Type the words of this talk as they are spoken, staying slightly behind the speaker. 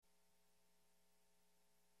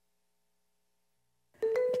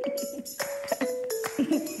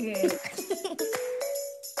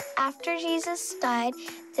After Jesus died,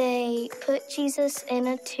 they put Jesus in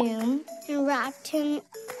a tomb and wrapped him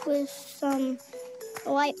with some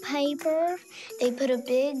white paper. They put a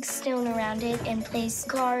big stone around it and placed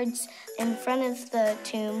guards in front of the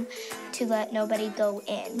tomb to let nobody go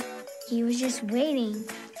in. He was just waiting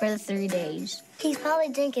for the 3 days. He's probably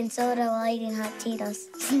drinking soda while eating hot Cheetos.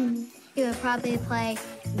 He would probably play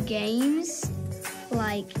games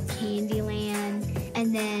like Candyland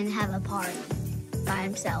and then have a party by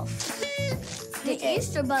himself. The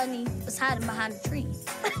Easter Bunny was hiding behind a tree.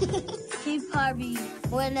 He probably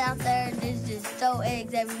went out there and just throw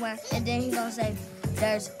eggs everywhere, and then he's gonna say,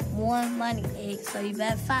 "There's one money egg, so you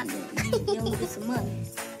better find it. You'll get some money."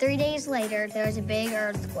 3 days later, there was a big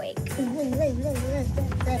earthquake.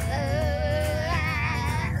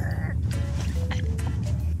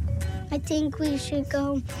 I think we should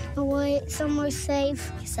go away somewhere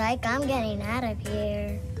safe. Psych, I'm getting out of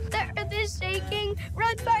here. The earth is shaking.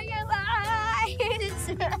 Run for your lives.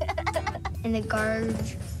 And the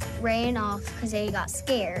guards ran off because they got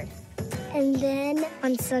scared. And then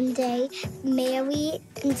on Sunday, Mary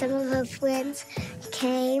and some of her friends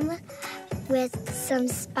came with some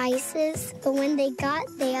spices. But when they got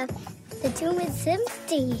there, the tomb was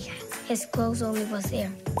empty. His clothes only was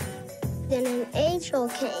there. Then an angel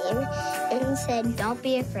came and said, "Don't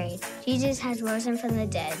be afraid. Jesus has risen from the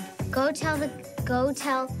dead. Go tell the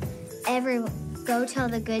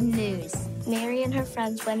good news." Mary and her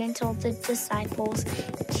friends went and told the disciples.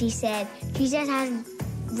 She said, "Jesus has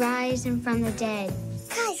risen from the dead."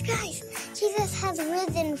 Guys, Jesus has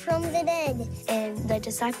risen from the dead. And the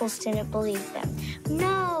disciples didn't believe them.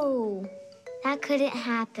 No, that couldn't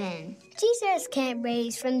happen. Jesus can't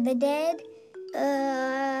raise from the dead.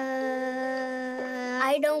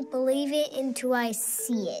 I don't believe it until I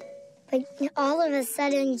see it. But all of a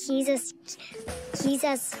sudden, Jesus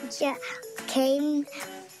came,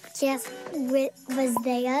 just was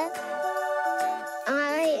there.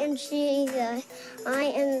 I am Jesus. I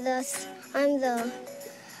am the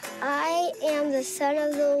Son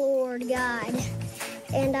of the Lord God,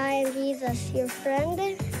 and I am Jesus, your friend.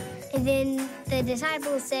 And then the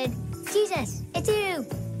disciples said, "Jesus, it's you!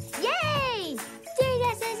 Yay!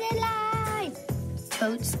 Jesus is alive!"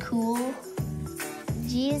 Totes cool.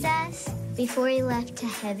 Jesus, before he left to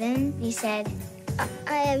heaven, he said,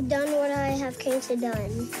 "I have done what I have came to do."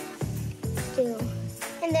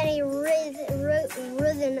 And then he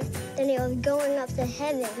risen, then he was going up to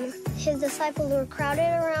heaven. His disciples were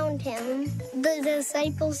crowded around him. The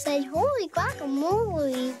disciples said, "Holy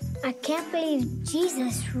guacamole! I can't believe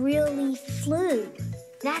Jesus really flew.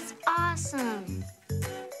 That's awesome."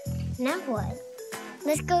 Now what?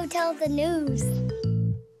 Let's go tell the news.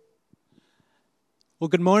 Well,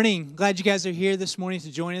 good morning. Glad you guys are here this morning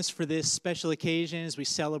to join us for this special occasion as we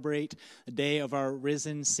celebrate the day of our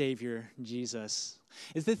risen Savior, Jesus.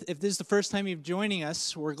 If this is the first time you're joining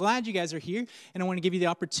us, we're glad you guys are here, and I want to give you the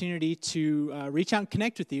opportunity to reach out and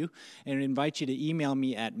connect with you, and invite you to email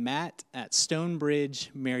me at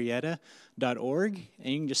matt@stonebridgemarietta.org,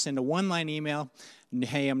 and you can just send a one-line email.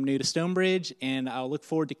 "Hey, I'm new to Stonebridge, and I'll look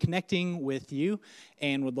forward to connecting with you,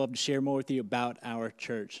 and would love to share more with you about our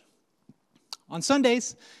church." On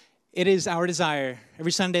Sundays, it is our desire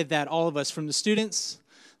every Sunday that all of us, from the students,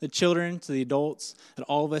 the children, to the adults, that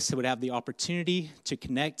all of us would have the opportunity to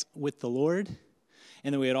connect with the Lord,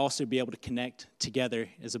 and that we would also be able to connect together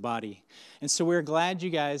as a body. And so we're glad you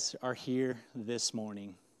guys are here this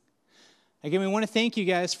morning. Again, we want to thank you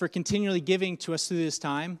guys for continually giving to us through this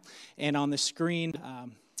time, and on the screen,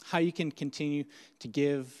 how you can continue to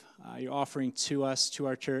give your offering to us, to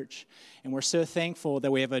our church. And we're so thankful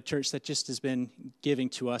that we have a church that just has been giving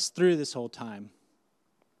to us through this whole time.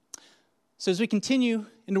 So as we continue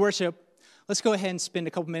into worship, let's go ahead and spend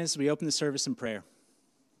a couple minutes as we open the service in prayer.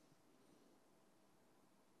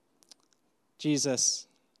 Jesus,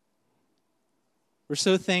 we're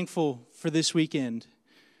so thankful for this weekend,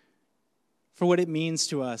 for what it means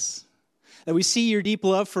to us, that we see your deep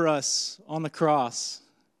love for us on the cross.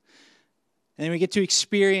 And then we get to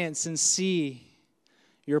experience and see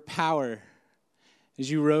your power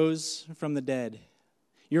as you rose from the dead,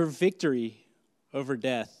 your victory over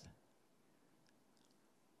death.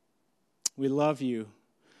 We love you.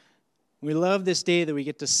 We love this day that we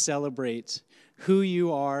get to celebrate who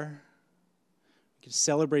you are. We get to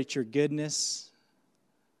celebrate your goodness.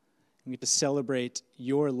 We get to celebrate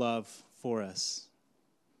your love for us.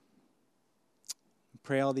 We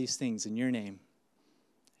pray all these things in your name.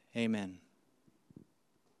 Amen.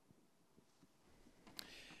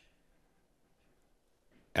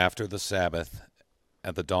 After the Sabbath,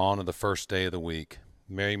 at the dawn of the first day of the week,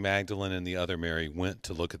 Mary Magdalene and the other Mary went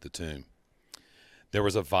to look at the tomb. There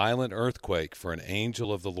was a violent earthquake, for an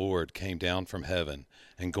angel of the Lord came down from heaven,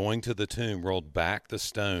 and going to the tomb rolled back the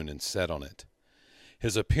stone and sat on it.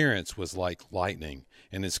 His appearance was like lightning,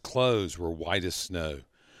 and his clothes were white as snow.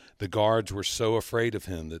 The guards were so afraid of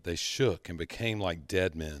him that they shook and became like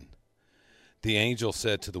dead men. The angel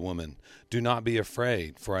said to the woman, "Do not be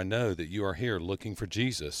afraid, for I know that you are here looking for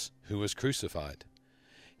Jesus, who was crucified.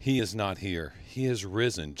 He is not here. He is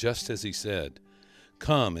risen, just as he said.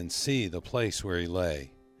 Come and see the place where he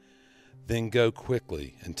lay. Then go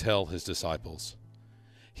quickly and tell his disciples.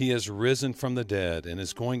 He has risen from the dead and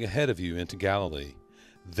is going ahead of you into Galilee.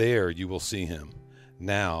 There you will see him.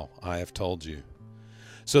 Now I have told you."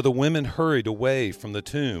 So the women hurried away from the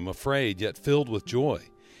tomb, afraid yet filled with joy,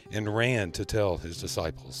 and ran to tell his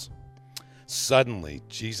disciples. Suddenly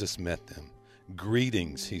Jesus met them.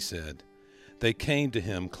 "Greetings," he said. They came to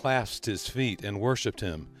him, clasped his feet, and worshipped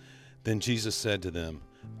him. Then Jesus said to them,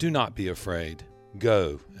 "Do not be afraid.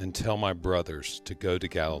 Go and tell my brothers to go to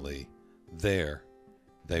Galilee. There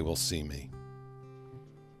they will see me."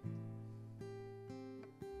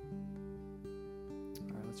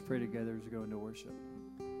 All right, let's pray together as we go into worship.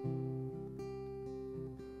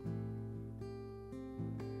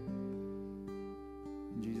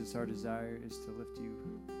 Jesus, our desire is to lift you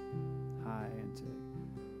high and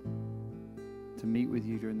to meet with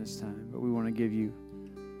you during this time. But we want to give you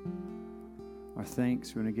our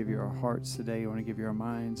thanks. We want to give you our hearts today. We want to give you our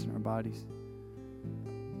minds and our bodies.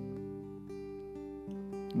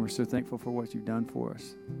 And we're so thankful for what you've done for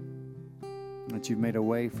us, that you've made a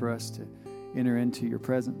way for us to enter into your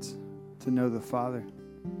presence, to know the Father.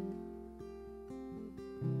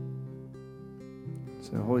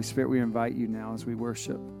 So, Holy Spirit, we invite you now as we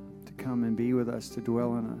worship to come and be with us, to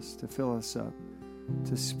dwell in us, to fill us up,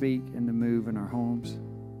 to speak and to move in our homes,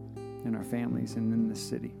 in our families, and in this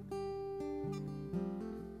city.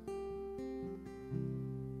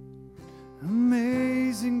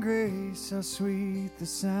 Amazing grace, how sweet the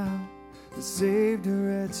sound that saved a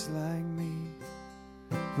wretch like me.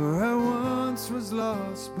 For I once was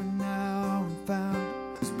lost, but now I'm found.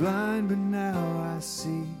 Was blind, but now I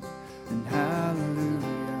see. And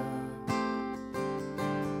hallelujah,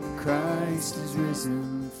 Christ is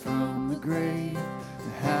risen from the grave.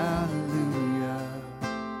 Hallelujah,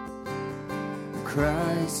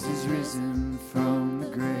 Christ is risen from the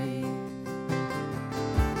grave.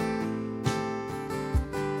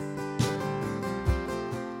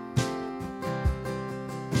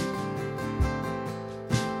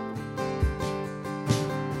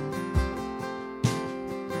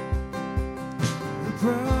 The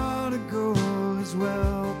prodigal is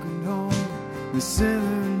welcomed home, the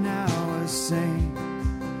sinner now a saint.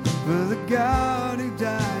 For the God who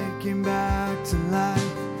died came back to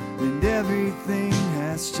life, and everything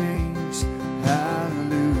has changed.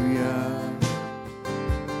 Hallelujah,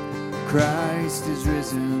 Christ is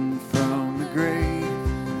risen from the grave.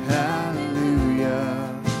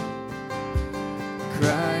 Hallelujah,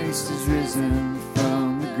 Christ is risen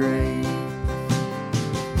from the grave.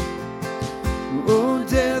 Oh,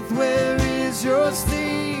 death, where is your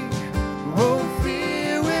sting? Oh,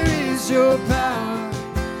 fear, where is your power?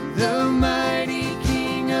 The mighty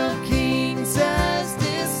King of Kings has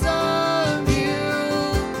disarmed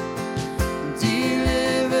you,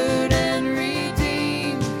 delivered and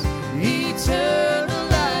redeemed. Eternal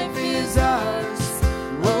life is ours.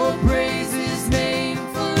 Oh, praise his name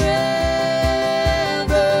forever.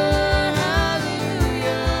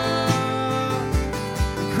 Hallelujah,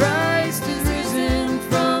 Christ is risen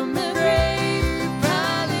from the grave.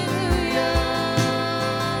 Hallelujah,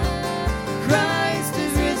 Christ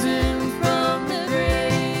is risen from the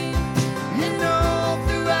grave. And all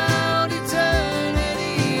throughout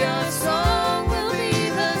eternity our song will be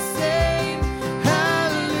the same.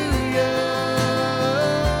 Hallelujah,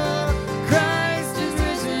 Christ is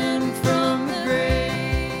risen from the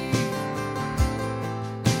grave.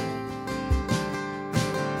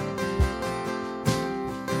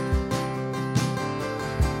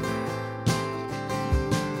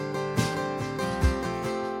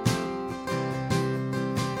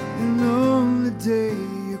 And on the day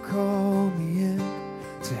you call me in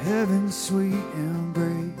to heaven's sweet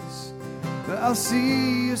embrace, I'll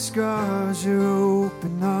see your scars, your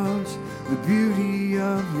open arms, the beauty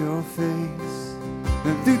of your face.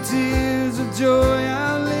 And through tears of joy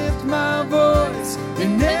I'll lift my voice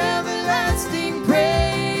in everlasting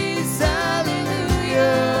praise.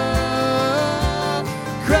 Hallelujah,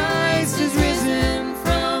 Christ is risen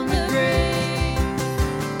from the grave.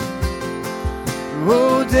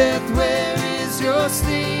 Oh, death, where is your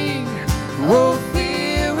sting? Oh,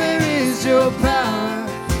 fear, where is your power?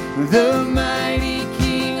 The mighty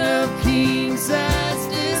King of Kings has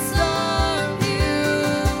disarmed you,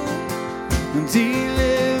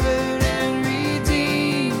 delivered and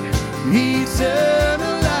redeemed.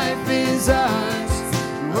 Eternal life is ours.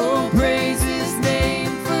 Oh, praise His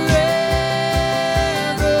name forever.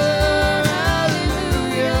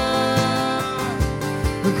 Hallelujah.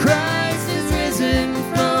 Christ is risen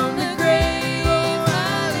from the grave. Oh,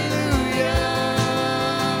 hallelujah.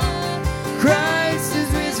 Christ is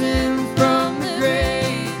risen from the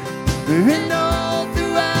grave. And all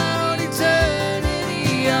throughout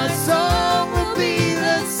eternity, our song will be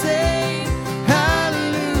the same.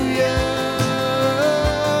 Hallelujah.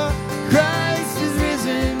 Christ is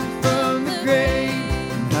risen from the grave.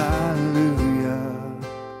 Hallelujah.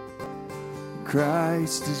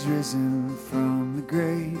 Christ is risen from the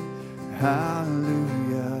grave.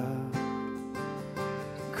 Hallelujah.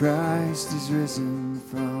 Christ is risen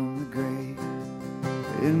from the grave.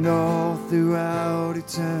 And all throughout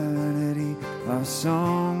eternity, our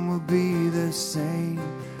song will be the same.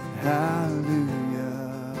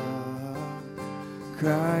 Hallelujah.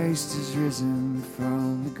 Christ is risen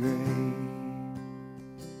from the grave.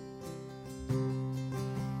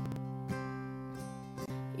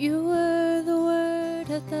 You were the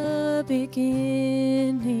Word at the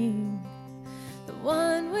beginning, the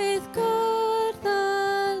one with God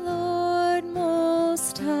the Lord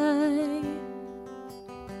Most High.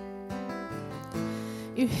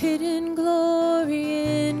 Your hidden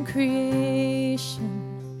glory in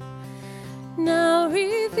creation, now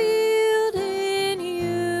revealed in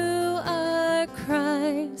you are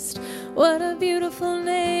Christ. What a beautiful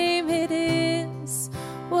name it is.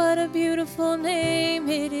 What a beautiful name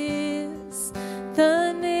it is.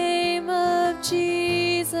 The name of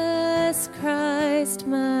Jesus Christ,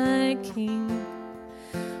 my King.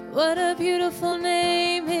 What a beautiful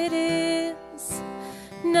name it is.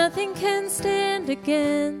 Nothing can stand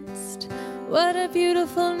against. What a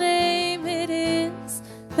beautiful name it is.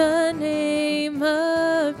 The name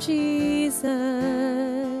of Jesus.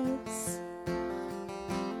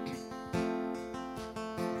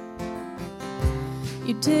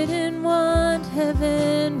 You didn't want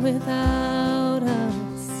heaven without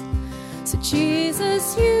us, so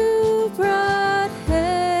Jesus, you brought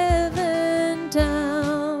heaven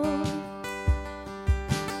down.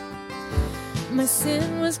 My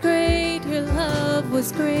sin was great, your love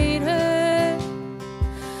was greater.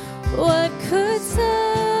 What could separate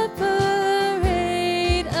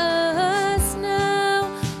us now?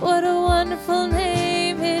 What a wonderful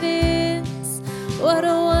name it is. What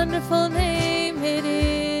a wonderful name it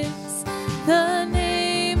is. The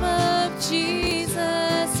name of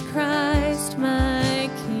Jesus Christ, my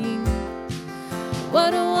King.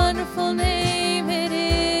 What a wonderful name it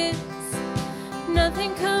is.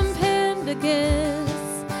 Nothing compared against.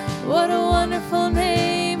 What a wonderful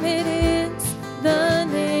name it is. The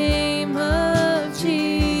name of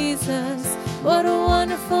Jesus. What a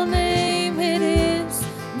wonderful name it is.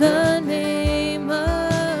 The name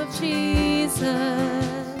of Jesus.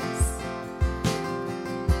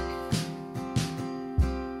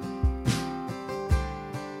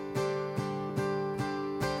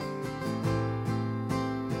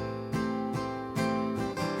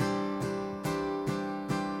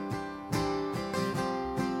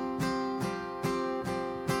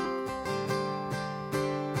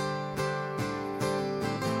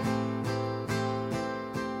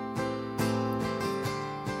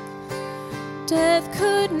 Death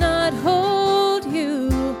could not hold you,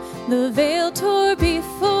 the veil tore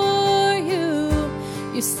before you.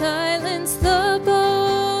 You silenced the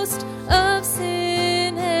boast of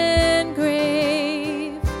sin and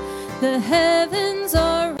grave. The heavens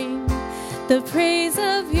are ringing the praise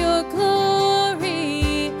of your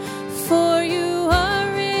glory, for you are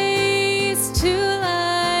raised to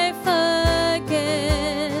life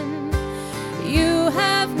again. You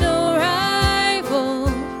have no rival,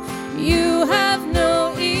 you have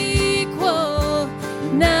no equal,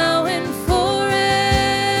 now and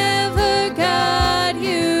forever, God,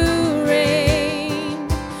 you reign.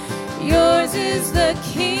 Yours is the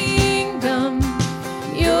kingdom,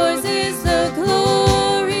 yours is the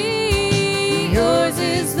glory, yours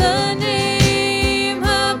is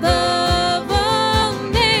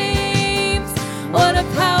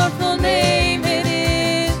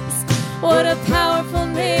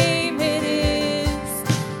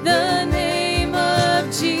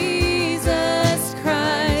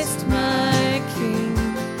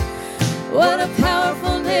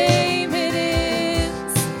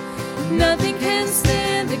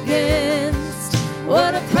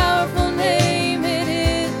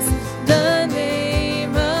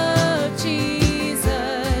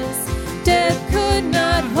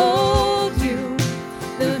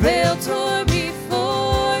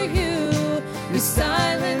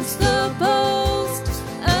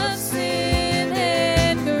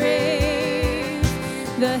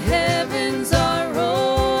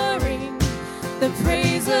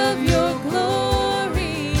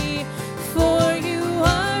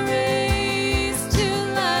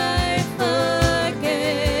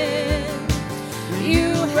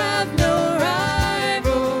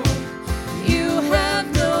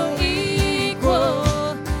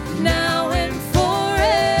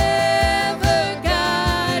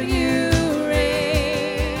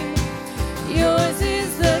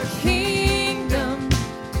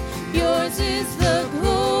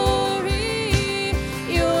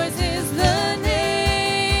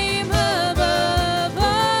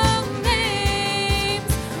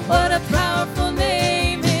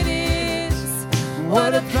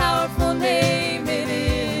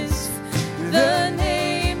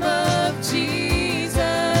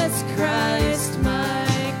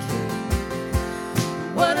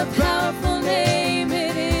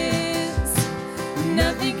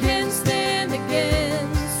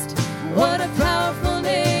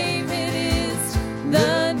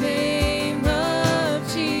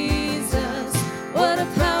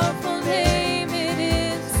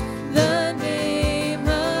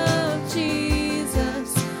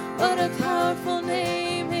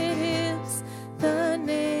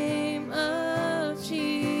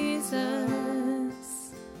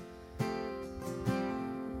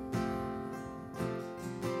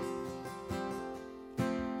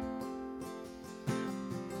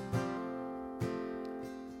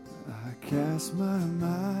cast my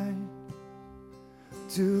mind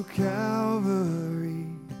to Calvary,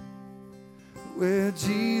 where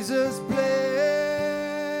Jesus bled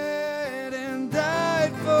and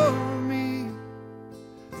died for me.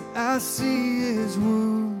 I see his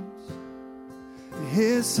wounds,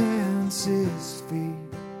 his hands, his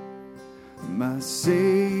feet, my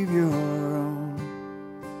Savior on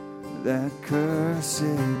that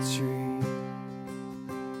cursed tree.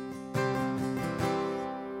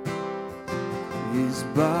 His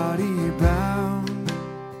body bound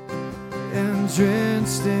and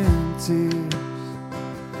drenched in tears,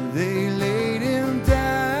 they laid him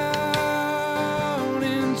down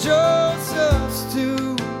in Joseph's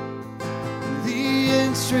tomb, the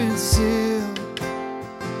entrance sealed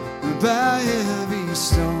by heavy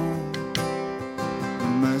stone.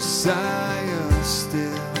 Messiah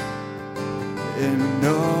still and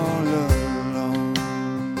all alone.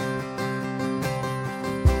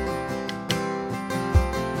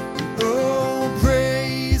 Oh,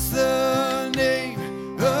 praise the name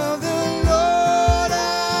of the Lord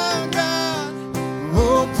our God.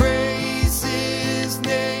 Oh, praise his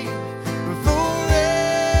name forevermore.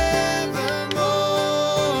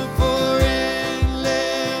 For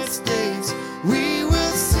endless days we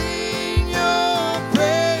will sing your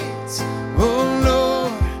praise. Oh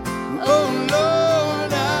Lord,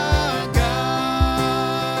 our God.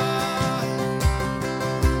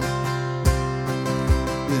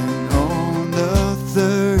 Then on the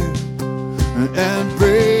third and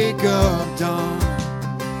break of dawn,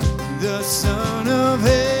 the Son of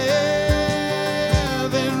Heaven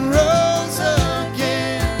rose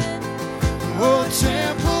again. Oh,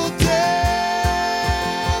 trample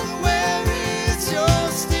death, where is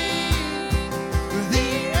your sting? The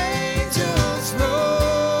angels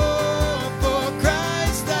roar for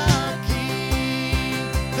Christ our King.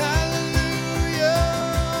 Hallelujah.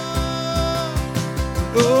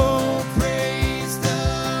 Oh, praise the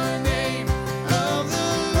name of the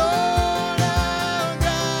Lord our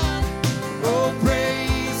God. Oh,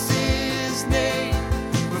 praise his name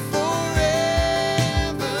forevermore.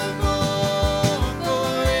 For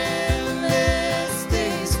endless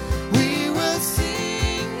days we will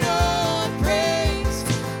sing your praise.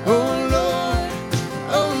 Oh Lord,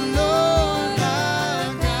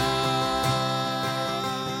 our God.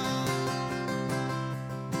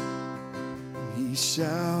 He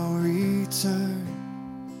shall return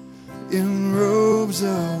in robes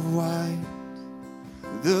of white.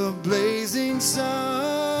 The blazing sun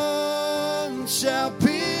shall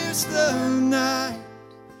pierce the night,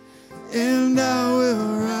 and I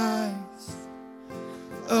will rise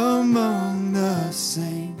among the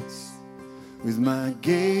saints with my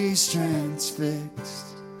gaze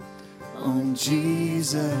transfixed on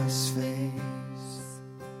Jesus' face.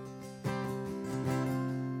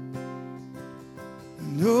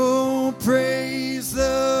 And oh, praise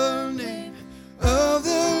the name of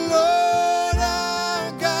the Lord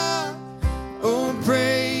our God. Oh,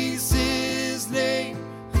 praise his name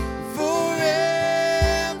forevermore.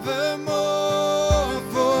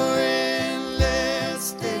 For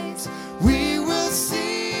endless days we will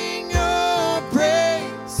sing your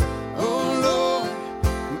praise. Oh Lord,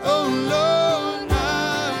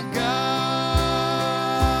 our God.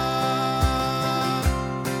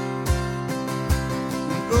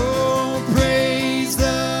 Oh, praise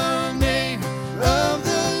the name of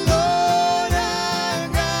the Lord our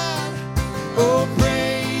God. Oh,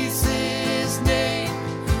 praise his name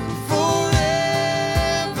forevermore.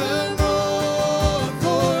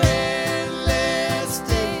 For endless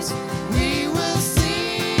days we will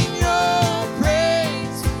sing your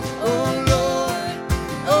praise. Oh Lord,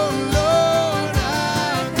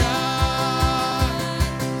 our God.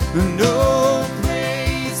 And oh,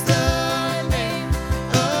 praise the name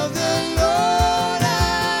of the Lord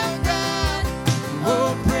our God.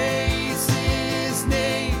 Oh, praise his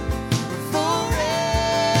name forevermore.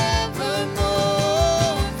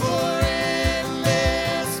 For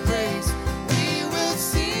endless praise we will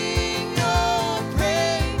sing your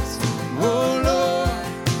praise. Oh Lord,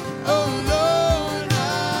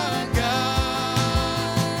 our God.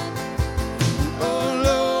 Oh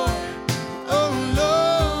Lord,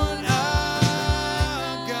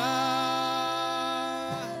 our God.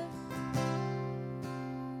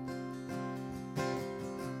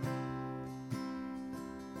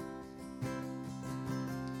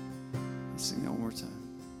 Sing that one more time.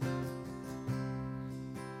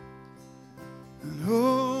 And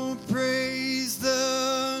oh, praise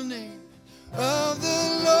the name of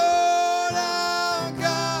the Lord our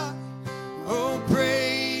God. Oh,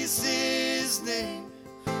 praise his name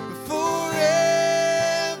forevermore.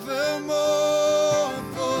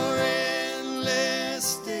 For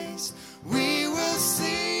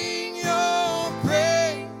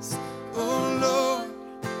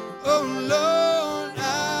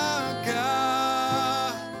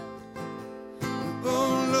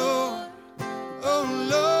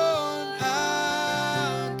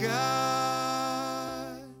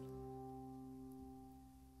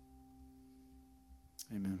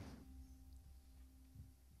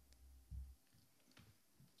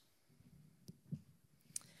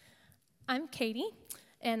I'm Katie,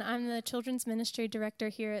 and I'm the Children's Ministry Director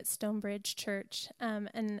here at StoneBridge Church.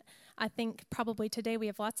 And I think probably today we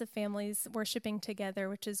have lots of families worshiping together,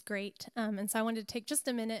 which is great. And so I wanted to take just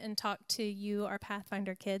a minute and talk to you, our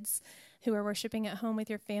Pathfinder kids, who are worshiping at home with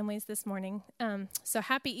your families this morning. So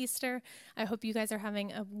happy Easter. I hope you guys are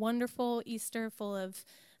having a wonderful Easter full of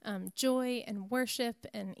joy and worship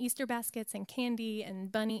and Easter baskets and candy and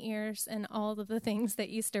bunny ears and all of the things that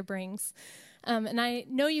Easter brings. And I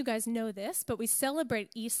know you guys know this, but we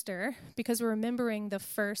celebrate Easter because we're remembering the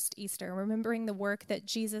first Easter, remembering the work that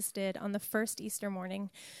Jesus did on the first Easter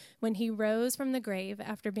morning when he rose from the grave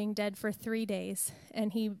after being dead for 3 days,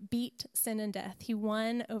 and he beat sin and death. He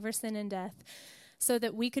won over sin and death so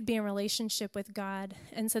that we could be in relationship with God,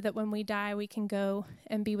 and so that when we die, we can go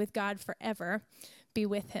and be with God forever, be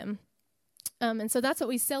with him. And so that's what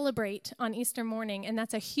we celebrate on Easter morning, and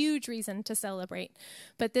that's a huge reason to celebrate.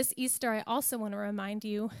 But this Easter, I also want to remind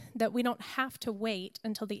you that we don't have to wait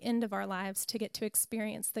until the end of our lives to get to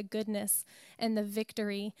experience the goodness and the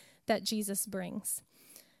victory that Jesus brings.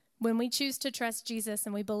 When we choose to trust Jesus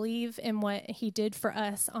and we believe in what he did for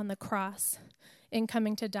us on the cross in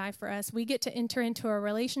coming to die for us, we get to enter into a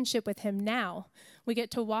relationship with him now. We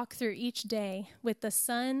get to walk through each day with the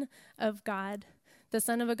Son of God, the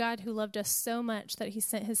Son of a God who loved us so much that he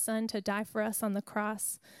sent his Son to die for us on the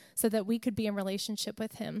cross so that we could be in relationship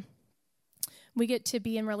with him. We get to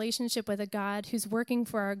be in relationship with a God who's working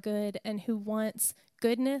for our good and who wants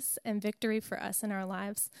goodness and victory for us in our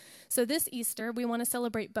lives. So this Easter, we want to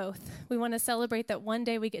celebrate both. We want to celebrate that one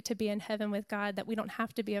day we get to be in heaven with God, that we don't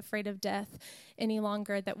have to be afraid of death any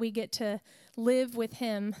longer, that we get to live with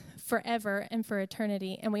him forever and for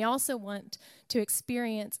eternity. And we also want to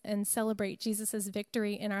experience and celebrate Jesus'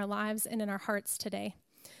 victory in our lives and in our hearts today.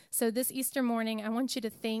 So this Easter morning, I want you to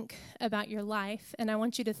think about your life, and I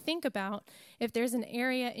want you to think about if there's an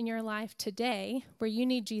area in your life today where you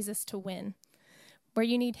need Jesus to win, where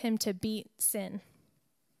you need him to beat sin.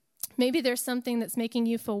 Maybe there's something that's making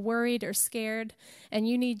you feel worried or scared, and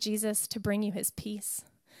you need Jesus to bring you his peace.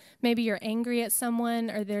 Maybe you're angry at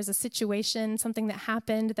someone, or there's a situation, something that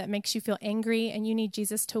happened that makes you feel angry, and you need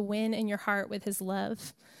Jesus to win in your heart with his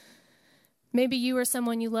love. Maybe you or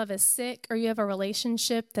someone you love is sick, or you have a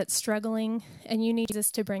relationship that's struggling, and you need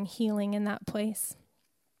Jesus to bring healing in that place.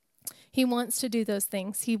 He wants to do those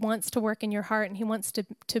things. He wants to work in your heart, and he wants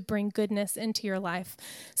to bring goodness into your life.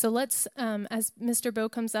 So let's, as Mr. Bo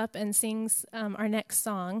comes up and sings our next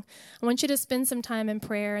song, I want you to spend some time in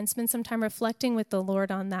prayer and spend some time reflecting with the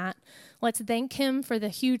Lord on that. Let's thank him for the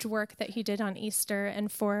huge work that he did on Easter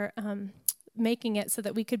and for making it so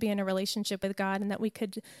that we could be in a relationship with God and that we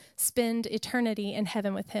could spend eternity in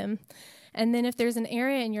heaven with him. And then if there's an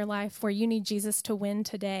area in your life where you need Jesus to win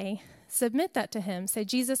today, submit that to him. Say,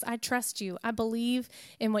 Jesus, I trust you. I believe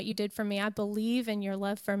in what you did for me. I believe in your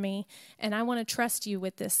love for me. And I want to trust you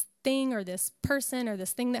with this thing or this person or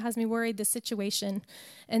this thing that has me worried, this situation.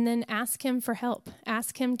 And then ask him for help.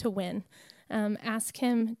 Ask him to win. Ask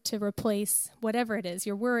him to replace whatever it is,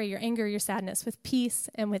 your worry, your anger, your sadness, with peace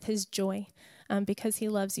and with his joy, because he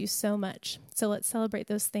loves you so much. So let's celebrate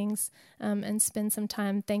those things and spend some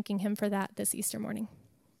time thanking him for that this Easter morning.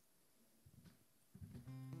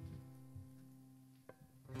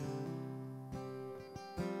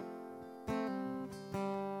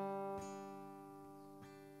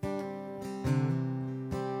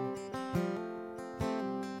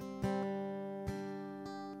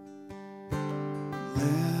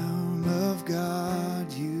 Lamb of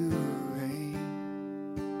God, you reign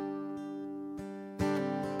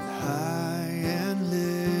high and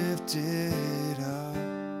lifted up.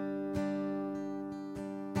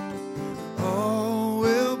 All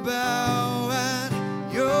will bow at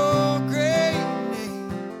your great name,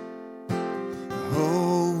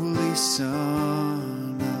 Holy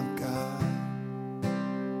Son of God.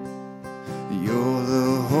 You're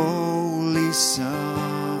the Holy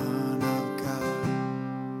Son of God.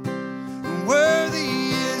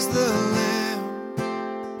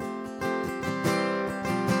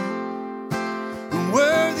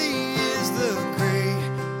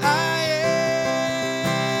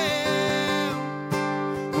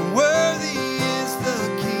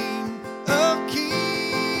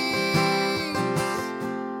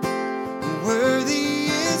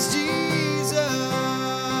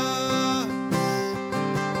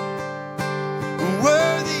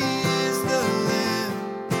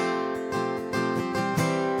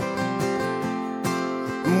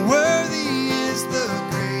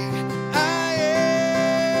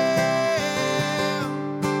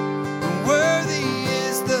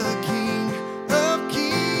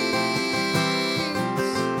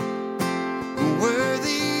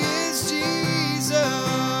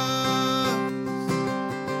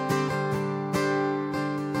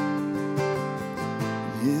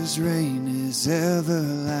 is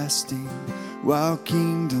everlasting, while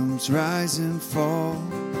kingdoms rise and fall.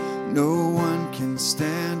 No one can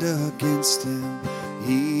stand against him.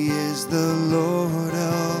 He is the Lord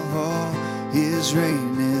of all. His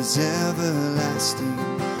reign is everlasting,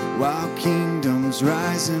 while kingdoms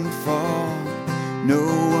rise and fall. No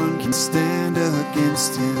one can stand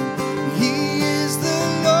against him. He is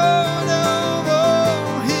the Lord of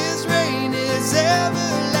all. His reign is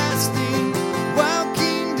everlasting, while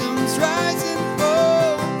kingdoms rise and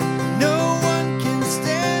fall. No one can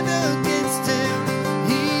stand against him.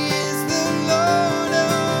 He is the Lord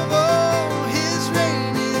of all. His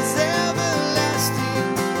reign is everlasting,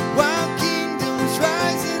 while kingdoms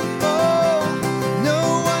rise and fall.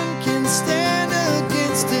 No one can stand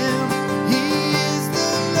against him. He is the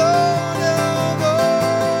Lord of all.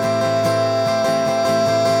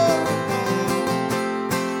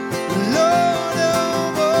 Lord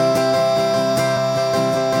of all.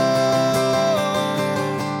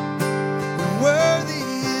 Worthy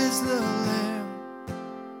is the Lamb.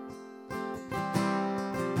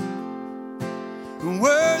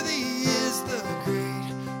 Worthy is the great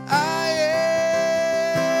I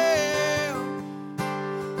am.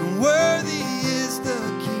 Worthy is the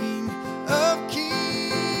King of Kings.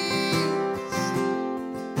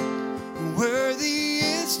 Worthy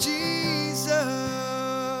is Jesus.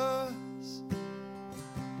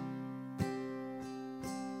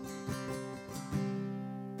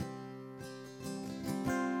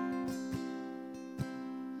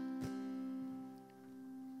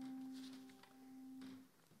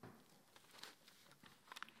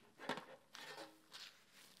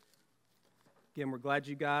 Again, we're glad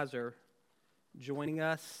you guys are joining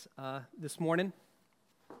us this morning.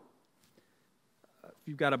 If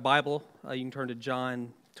you've got a Bible, you can turn to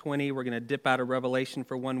John 20. We're going to dip out of Revelation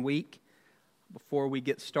for 1 week. Before we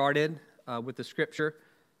get started with the scripture,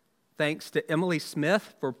 thanks to Emily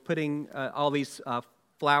Smith for putting all these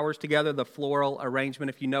flowers together, the floral arrangement.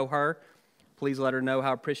 If you know her, please let her know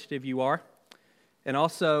how appreciative you are. And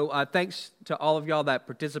also, thanks to all of y'all that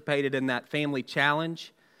participated in that family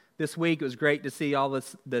challenge this week. It was great to see all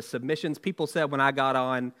the submissions. People said when I got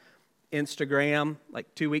on Instagram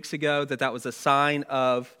like 2 weeks ago that was a sign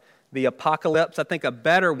of the apocalypse. I think a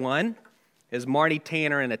better one is Marnie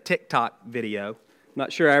Tanner in a TikTok video. I'm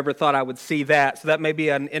not sure I ever thought I would see that. So that may be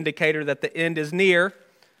an indicator that the end is near.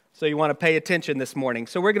 So you want to pay attention this morning.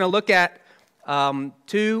 So we're going to look at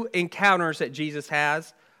 2 encounters that Jesus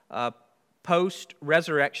has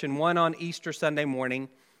post-resurrection, one on Easter Sunday morning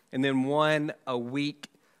and then one a week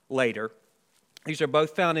later. These are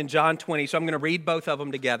both found in John 20, so I'm going to read both of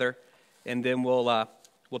them together, and then we'll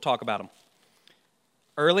talk about them.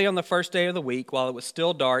 Early on the first day of the week, while it was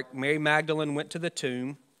still dark, Mary Magdalene went to the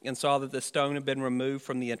tomb and saw that the stone had been removed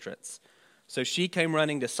from the entrance. So she came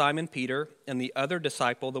running to Simon Peter and the other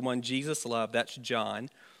disciple, the one Jesus loved, that's John.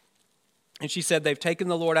 And she said, "They've taken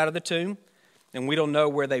the Lord out of the tomb, and we don't know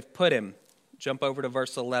where they've put him." Jump over to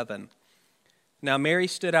verse 11. Now Mary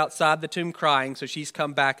stood outside the tomb crying, so she's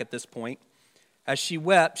come back at this point. As she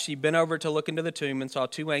wept, she bent over to look into the tomb and saw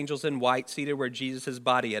 2 angels in white seated where Jesus'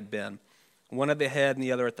 body had been, one at the head and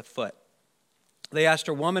the other at the foot. They asked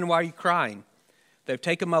her, "Woman, why are you crying?" "They've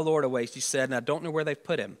taken my Lord away," she said, "and I don't know where they've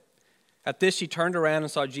put him." At this, she turned around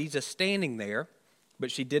and saw Jesus standing there,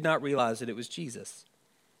 but she did not realize that it was Jesus.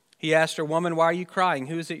 He asked her, "Woman, why are you crying?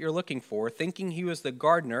 Who is it you're looking for?" Thinking he was the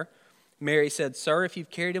gardener, Mary said, "Sir, if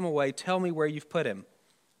you've carried him away, tell me where you've put him,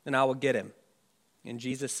 and I will get him." And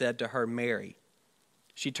Jesus said to her, "Mary."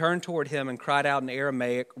 She turned toward him and cried out in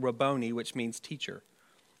Aramaic, "Rabboni," which means teacher.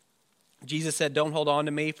 Jesus said, "Don't hold on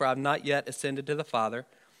to me, for I have not yet ascended to the Father.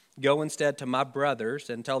 Go instead to my brothers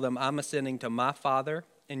and tell them I'm ascending to my Father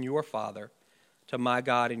and your Father, to my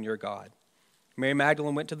God and your God." Mary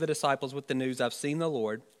Magdalene went to the disciples with the news, "I've seen the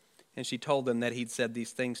Lord," and she told them that he'd said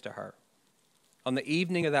these things to her. On the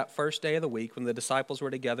evening of that first day of the week, when the disciples were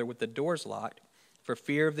together with the doors locked, for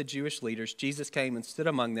fear of the Jewish leaders, Jesus came and stood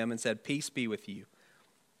among them and said, "Peace be with you."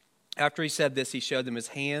 After he said this, he showed them his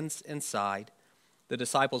hands and side. The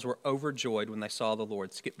disciples were overjoyed when they saw the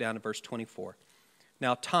Lord. Skip down to verse 24.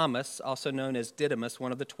 Now Thomas, also known as Didymus,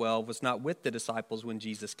 one of the 12, was not with the disciples when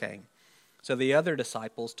Jesus came. So the other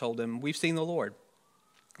disciples told him, "We've seen the Lord."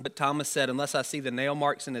 But Thomas said, "Unless I see the nail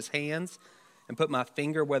marks in his hands and put my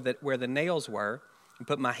finger where the nails were and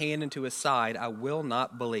put my hand into his side, I will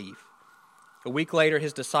not believe." A week later,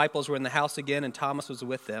 his disciples were in the house again, and Thomas was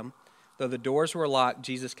with them. Though the doors were locked,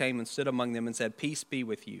 Jesus came and stood among them and said, "Peace be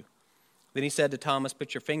with you." Then he said to Thomas,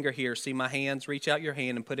 "Put your finger here, see my hands, reach out your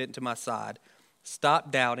hand and put it into my side. Stop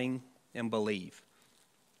doubting and believe."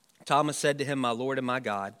 Thomas said to him, "My Lord and my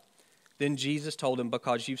God." Then Jesus told him,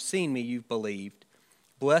 because you've seen me, you've believed.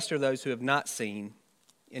 Blessed are those who have not seen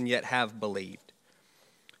and yet have believed.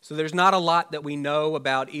 So there's not a lot that we know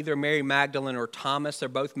about either Mary Magdalene or Thomas. They're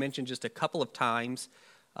both mentioned just a couple of times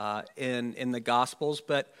in the Gospels.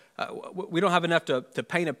 But we don't have enough to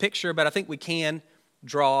paint a picture, but I think we can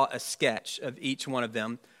draw a sketch of each one of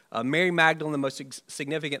them. Mary Magdalene, the most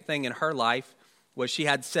significant thing in her life was she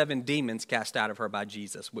had 7 demons cast out of her by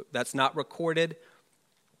Jesus. That's not recorded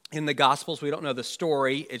in the Gospels. We don't know the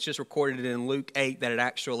story. It's just recorded in Luke 8 that it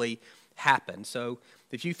actually happened. So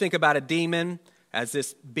if you think about a demon as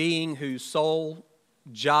this being whose sole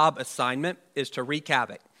job assignment is to wreak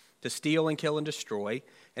havoc, to steal and kill and destroy,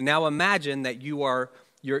 and now imagine that you're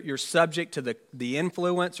subject to the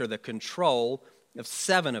influence or the control of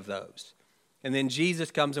 7 of those. And then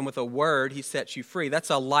Jesus comes in with a word, he sets you free. That's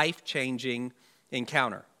a life-changing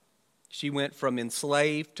encounter. She went from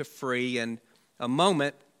enslaved to free in a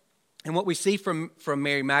moment. And what we see from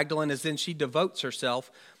Mary Magdalene is then she devotes herself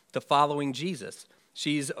to following Jesus.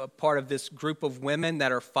 She's a part of this group of women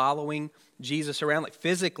that are following Jesus around, like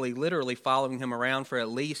physically, literally following him around for at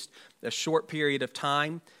least a short period of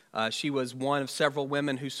time. She was one of several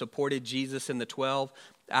women who supported Jesus and the 12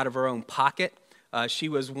 out of her own pocket. She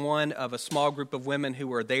was one of a small group of women who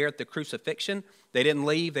were there at the crucifixion. They didn't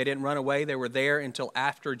leave. They didn't run away. They were there until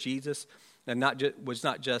after Jesus was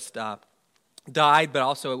not just died, but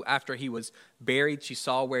also after he was buried. She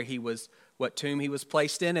saw what tomb he was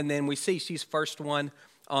placed in. And then we see she's first one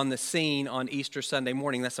on the scene on Easter Sunday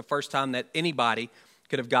morning. That's the first time that anybody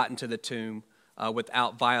could have gotten to the tomb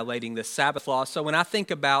without violating the Sabbath law. So when I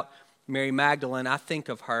think about Mary Magdalene, I think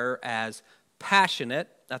of her as passionate.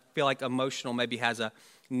 I feel like emotional maybe has a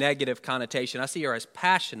negative connotation. I see her as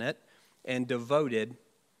passionate and devoted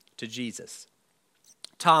to Jesus.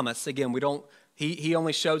 Thomas, again, he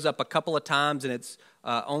only shows up a couple of times, and it's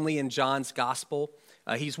only in John's gospel.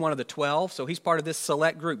 He's one of the 12, so he's part of this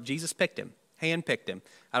select group. Jesus picked him, handpicked him.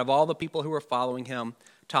 Out of all the people who were following him,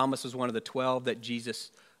 Thomas was one of the 12 that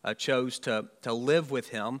Jesus chose to live with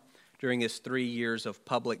him during his 3 years of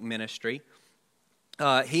public ministry.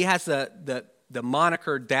 He has the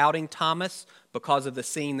moniker Doubting Thomas because of the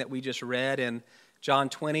scene that we just read in John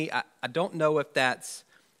 20. I don't know if that's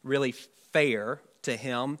really fair to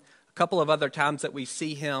him. A couple of other times that we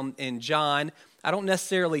see him in John, I don't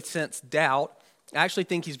necessarily sense doubt. I actually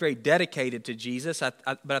think he's very dedicated to Jesus,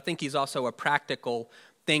 but I think he's also a practical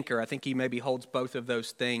thinker. I think he maybe holds both of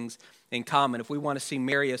those things in common. If we want to see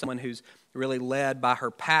Mary as someone who's really led by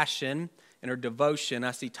her passion and her devotion,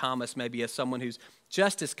 I see Thomas maybe as someone who's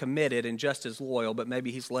just as committed and just as loyal, but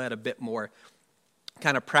maybe he's led a bit more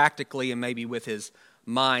kind of practically and maybe with his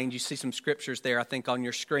mind. You see some scriptures there, I think, on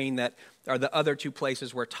your screen that are the other 2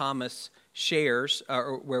 places where Thomas shares,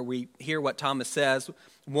 or where we hear what Thomas says.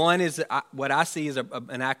 One is what I see is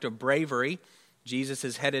an act of bravery. Jesus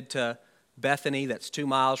is headed to Bethany, that's 2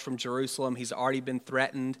 miles from Jerusalem. He's already been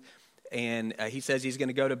threatened, and he says he's going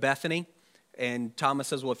to go to Bethany. And Thomas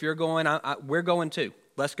says, well, if you're going, we're going too.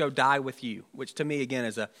 Let's go die with you, which to me, again,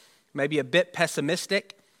 is maybe a bit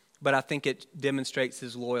pessimistic, but I think it demonstrates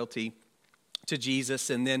his loyalty to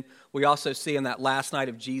Jesus. And then we also see in that last night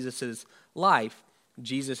of Jesus' life,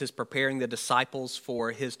 Jesus is preparing the disciples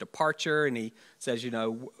for his departure, and he says,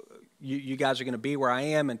 you guys are going to be where I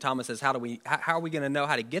am. And Thomas says, how are we going to know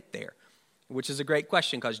how to get there? Which is a great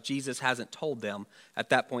question because Jesus hasn't told them at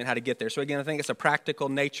that point how to get there. So again, I think it's a practical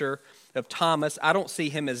nature of Thomas. I don't see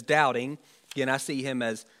him as doubting. Again, I see him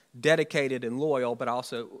as dedicated and loyal, but I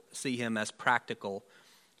also see him as practical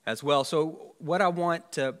as well. So what I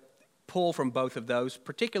want to pull from both of those,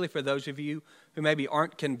 particularly for those of you who maybe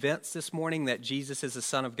aren't convinced this morning that Jesus is the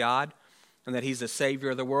Son of God and that he's the Savior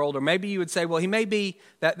of the world, or maybe you would say, well, he may be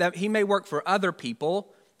that he may work for other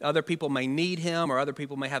people. Other people may need him, or other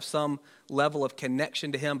people may have some level of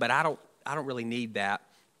connection to him, but I don't really need that.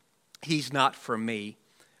 He's not for me.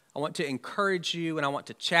 I want to encourage you and I want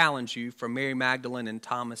to challenge you from Mary Magdalene and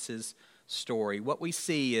Thomas's story. What we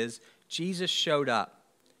see is Jesus showed up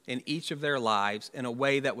in each of their lives in a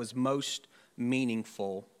way that was most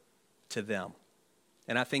meaningful to them.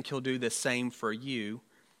 And I think he'll do the same for you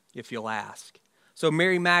if you'll ask. So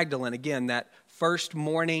Mary Magdalene, again, that first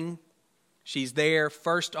morning, she's there,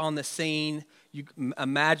 first on the scene. You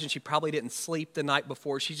imagine she probably didn't sleep the night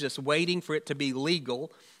before. She's just waiting for it to be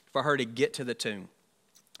legal for her to get to the tomb.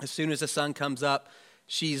 As soon as the sun comes up,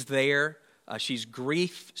 she's there. She's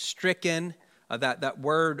grief-stricken. That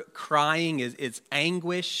word crying is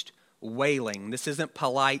anguished wailing. This isn't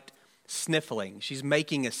polite sniffling. She's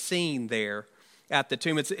making a scene there at the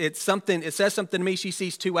tomb. It's something. It says something to me. She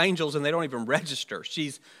sees 2 angels and they don't even register.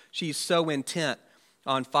 She's so intent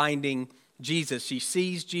on finding Jesus. She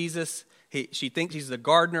sees Jesus. She thinks he's the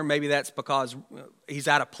gardener. Maybe that's because he's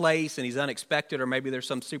out of place and he's unexpected, or maybe there's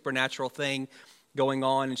some supernatural thing going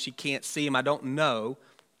on and she can't see him. I don't know.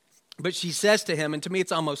 But she says to him, and to me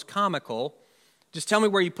it's almost comical, just tell me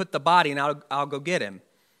where you put the body and I'll go get him.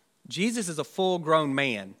 Jesus is a full-grown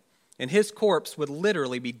man, and his corpse would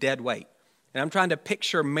literally be dead weight. And I'm trying to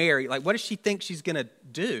picture Mary. Like, what does she think she's going to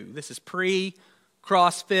do? This is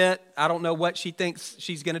pre-CrossFit. I don't know what she thinks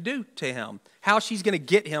she's going to do to him. How she's going to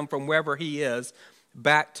get him from wherever he is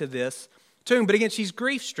back to this tomb. But again, she's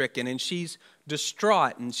grief-stricken, and she's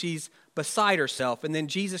distraught, and she's beside herself. And then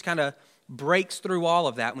Jesus kind of breaks through all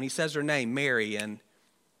of that when he says her name, Mary, and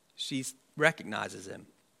she recognizes him.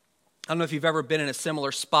 I don't know if you've ever been in a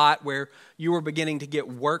similar spot where you were beginning to get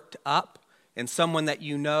worked up, and someone that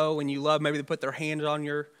you know and you love, maybe they put their hand on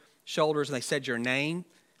your shoulders and they said your name.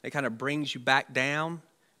 It kind of brings you back down,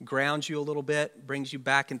 grounds you a little bit, brings you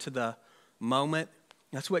back into the moment.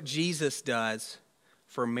 That's what Jesus does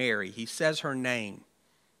for Mary. He says her name,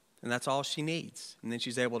 and that's all she needs. And then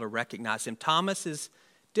she's able to recognize him. Thomas is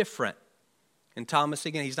different. And Thomas,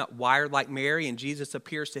 again, he's not wired like Mary, and Jesus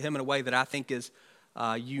appears to him in a way that I think is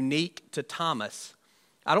unique to Thomas.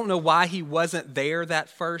 I don't know why he wasn't there that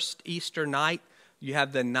first Easter night. You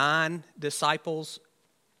have the 9 disciples,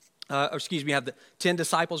 you have the 10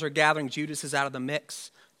 disciples are gathering. Judas is out of the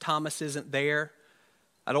mix. Thomas isn't there.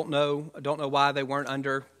 I don't know why they weren't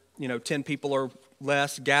under, 10 people or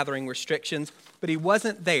less gathering restrictions, but he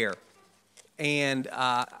wasn't there. And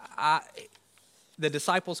the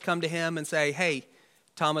disciples come to him and say, "Hey,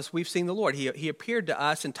 Thomas, we've seen the Lord. He appeared to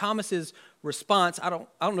us." And Thomas's response, I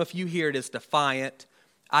don't know if you hear it as defiant.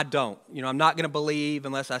 I don't. I'm not going to believe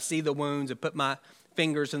unless I see the wounds and put my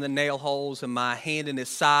fingers in the nail holes and my hand in his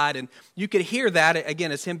side. And you could hear that,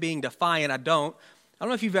 again, as him being defiant. I don't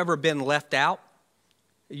know if you've ever been left out.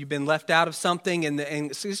 You've been left out of something, and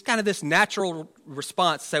it's kind of this natural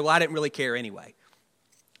response to say, well, I didn't really care anyway.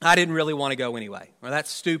 I didn't really want to go anyway. Or that's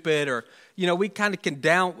stupid. Or, we kind of can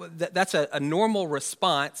that's a normal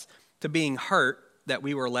response to being hurt that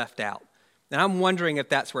we were left out. And I'm wondering if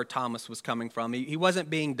that's where Thomas was coming from. He wasn't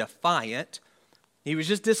being defiant. He was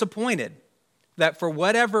just disappointed that for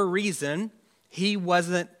whatever reason, he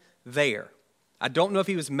wasn't there. I don't know if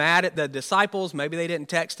he was mad at the disciples. Maybe they didn't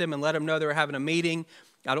text him and let him know they were having a meeting.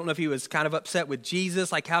 I don't know if he was kind of upset with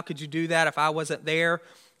Jesus. Like, how could you do that if I wasn't there?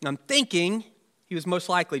 And I'm thinking he was most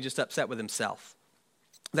likely just upset with himself.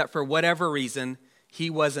 That for whatever reason, he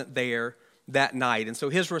wasn't there that night. And so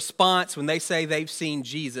his response when they say they've seen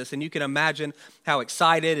Jesus, and you can imagine how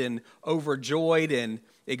excited and overjoyed and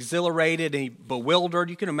exhilarated and bewildered,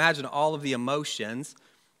 you can imagine all of the emotions,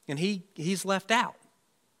 and he's left out.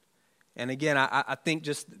 And again, I think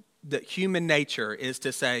just that human nature is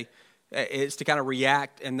to kind of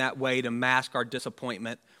react in that way to mask our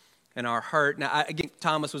disappointment and our hurt. Now, again,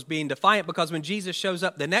 Thomas was being defiant because when Jesus shows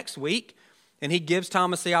up the next week and he gives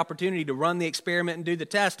Thomas the opportunity to run the experiment and do the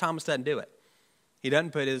test, Thomas doesn't do it. He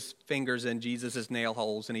doesn't put his fingers in Jesus' nail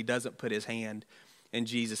holes, and he doesn't put his hand in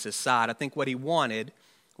Jesus' side. I think what he wanted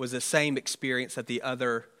was the same experience that the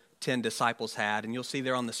other 10 disciples had. And you'll see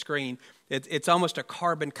there on the screen, it's almost a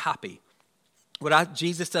carbon copy.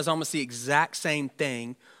 Jesus does almost the exact same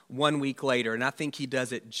thing 1 week later, and I think he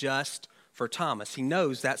does it just for Thomas. He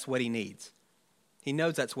knows that's what he needs. He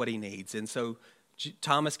knows that's what he needs. And so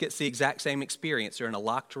Thomas gets the exact same experience. They're in a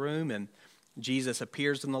locked room, and Jesus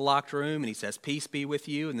appears in the locked room, and he says, "Peace be with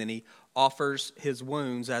you," and then he offers his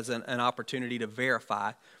wounds as an opportunity to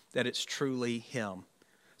verify that it's truly him.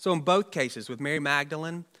 So in both cases, with Mary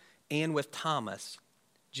Magdalene and with Thomas,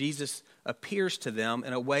 Jesus appears to them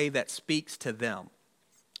in a way that speaks to them,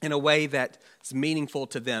 in a way that's meaningful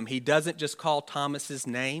to them. He doesn't just call Thomas's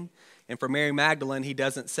name, and for Mary Magdalene, he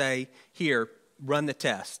doesn't say, "Here, run the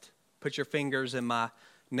test. Put your fingers in my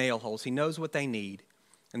nail holes." He knows what they need,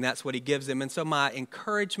 and that's what he gives them. And so my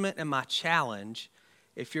encouragement and my challenge,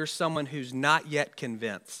 if you're someone who's not yet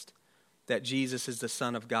convinced that Jesus is the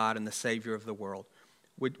Son of God and the Savior of the world,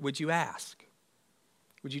 would you ask?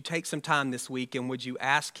 Would you take some time this week and would you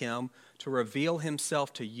ask him to reveal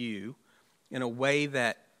himself to you in a way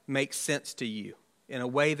that makes sense to you, in a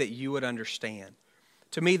way that you would understand?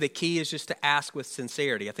 To me, the key is just to ask with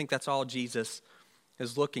sincerity. I think that's all Jesus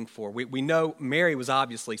is looking for. We know Mary was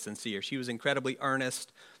obviously sincere. She was incredibly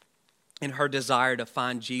earnest in her desire to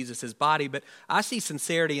find Jesus' body, but I see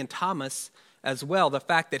sincerity in Thomas as well. The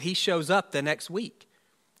fact that he shows up the next week.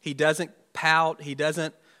 He doesn't pout. He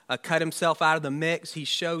doesn't cut himself out of the mix. He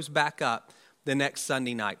shows back up the next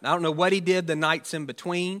Sunday night. I don't know what he did the nights in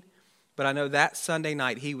between, but I know that Sunday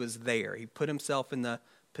night he was there. He put himself in the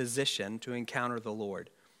position to encounter the Lord.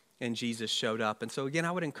 And Jesus showed up. And so again,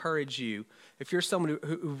 I would encourage you, if you're someone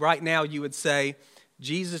who right now you would say,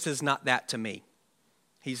 Jesus is not that to me.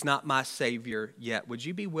 He's not my Savior yet. Would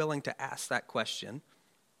you be willing to ask that question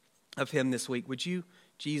of him this week? Would you,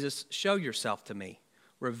 Jesus, show yourself to me?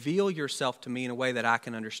 Reveal yourself to me in a way that I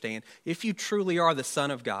can understand. If you truly are the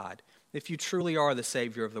Son of God, if you truly are the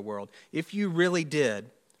Savior of the world, if you really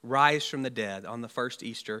did rise from the dead on the first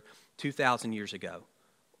Easter 2,000 years ago,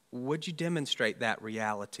 would you demonstrate that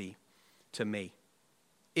reality to me?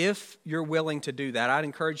 If you're willing to do that, I'd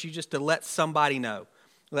encourage you just to let somebody know.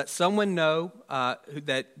 Let someone know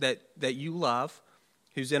that you love,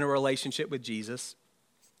 who's in a relationship with Jesus.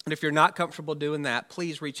 And if you're not comfortable doing that,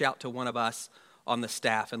 please reach out to one of us on the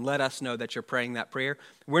staff and let us know that you're praying that prayer.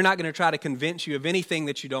 We're not going to try to convince you of anything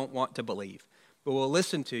that you don't want to believe, but we'll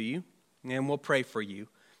listen to you and we'll pray for you.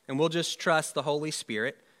 And we'll just trust the Holy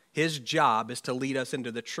Spirit. His job is to lead us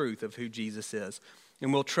into the truth of who Jesus is.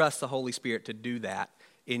 And we'll trust the Holy Spirit to do that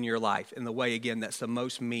in your life in the way, again, that's the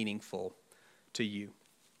most meaningful to you.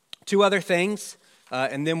 Two other things,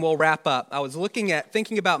 and then we'll wrap up. I was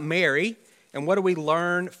thinking about Mary, and what do we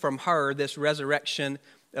learn from her, this resurrection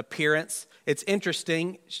appearance? It's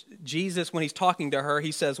interesting. Jesus, when he's talking to her,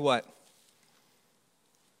 he says what?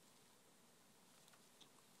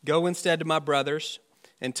 Go instead to my brothers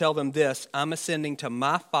and tell them this, I'm ascending to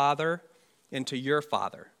my Father and to your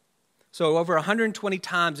Father. So over 120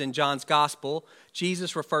 times in John's Gospel,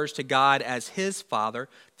 Jesus refers to God as his Father.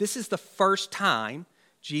 This is the first time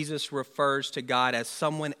Jesus refers to God as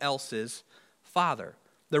someone else's Father.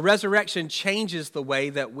 The resurrection changes the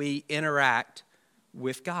way that we interact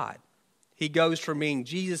with God. He goes from being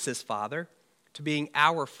Jesus' Father to being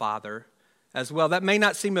our Father as well. That may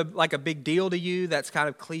not seem like a big deal to you. That's kind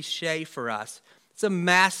of cliche for us. It's a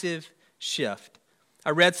massive shift.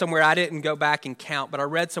 I read somewhere, I didn't go back and count, but I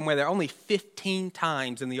read somewhere there are only 15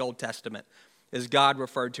 times in the Old Testament is God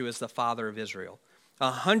referred to as the Father of Israel.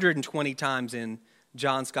 120 times in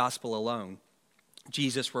John's Gospel alone,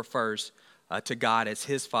 Jesus refers to God as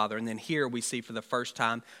his Father. And then here we see for the first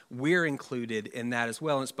time, we're included in that as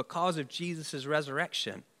well. And it's because of Jesus'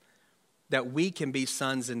 resurrection that we can be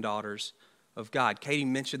sons and daughters of God. Katie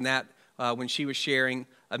mentioned that when she was sharing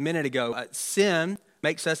a minute ago. Sin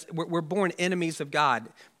makes us, we're born enemies of God.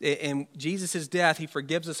 In Jesus' death, he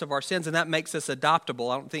forgives us of our sins, and that makes us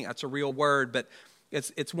adoptable. I don't think that's a real word, but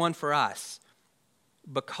it's one for us.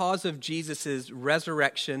 Because of Jesus'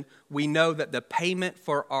 resurrection, we know that the payment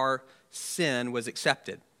for our sin was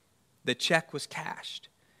accepted. The check was cashed.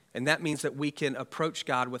 And that means that we can approach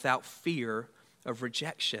God without fear of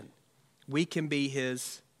rejection. We can be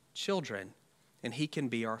his children, and he can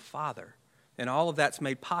be our Father. And all of that's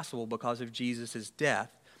made possible because of Jesus'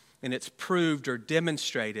 death, and it's proved or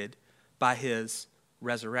demonstrated by his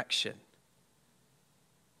resurrection.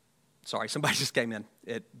 Sorry, somebody just came in.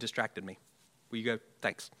 It distracted me. Will you go?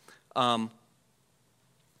 Thanks. I'm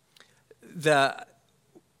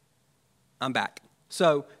back.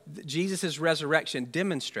 So Jesus' resurrection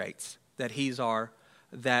demonstrates that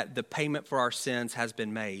that the payment for our sins has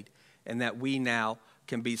been made, and that we now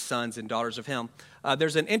can be sons and daughters of him.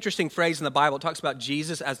 There's an interesting phrase in the Bible. It talks about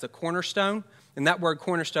Jesus as the cornerstone, and that word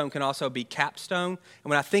cornerstone can also be capstone. And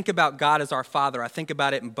when I think about God as our Father, I think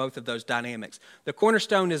about it in both of those dynamics. The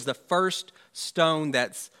cornerstone is the first stone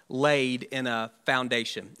that's laid in a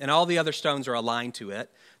foundation, and all the other stones are aligned to it.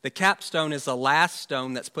 The capstone is the last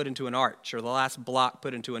stone that's put into an arch, or the last block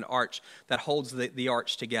put into an arch that holds the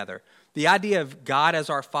arch together. The idea of God as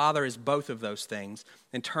our Father is both of those things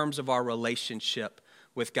in terms of our relationship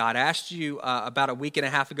with God. I asked you about a week and a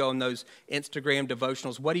half ago in those Instagram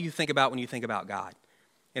devotionals, what do you think about when you think about God?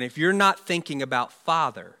 And if you're not thinking about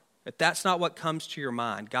Father, if that's not what comes to your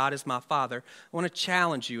mind, God is my Father, I want to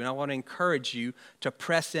challenge you and I want to encourage you to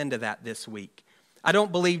press into that this week. I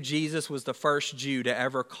don't believe Jesus was the first Jew to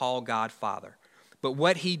ever call God Father. But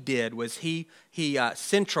what he did was he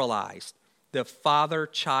centralized the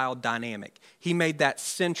father-child dynamic. He made that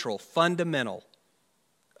central, fundamental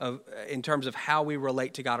in terms of how we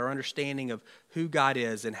relate to God, our understanding of who God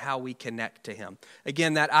is and how we connect to him.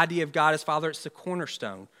 Again, that idea of God as Father, it's the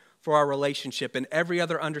cornerstone for our relationship, and every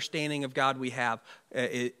other understanding of God we have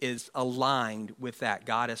is aligned with that,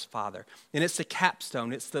 God as Father. And it's the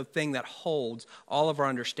capstone, it's the thing that holds all of our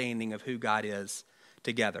understanding of who God is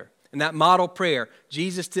together. In that model prayer,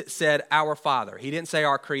 Jesus said, our Father. He didn't say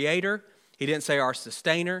our Creator, he didn't say our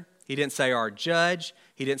Sustainer, he didn't say our Judge,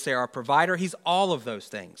 he didn't say our Provider. He's all of those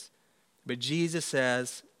things. But Jesus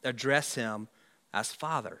says, address him as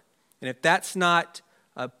Father. And if that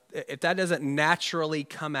doesn't naturally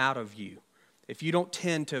come out of you, if you don't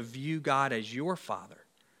tend to view God as your Father,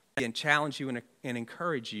 and challenge you and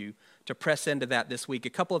encourage you to press into that this week. A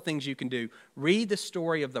couple of things you can do. Read the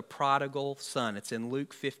story of the prodigal son. It's in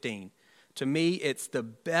Luke 15. To me, it's the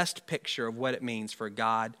best picture of what it means for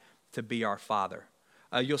God to be our Father.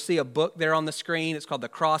 You'll see a book there on the screen. It's called The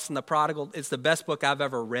Cross and the Prodigal. It's the best book I've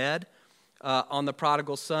ever read on the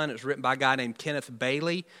prodigal son. It was written by a guy named Kenneth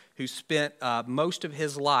Bailey, who spent most of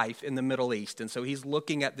his life in the Middle East. And so he's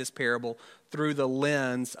looking at this parable through the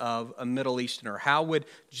lens of a Middle Easterner. How would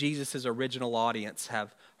Jesus' original audience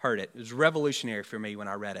have heard it? It was revolutionary for me when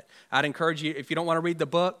I read it. I'd encourage you, if you don't want to read the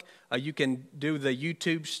book, you can do the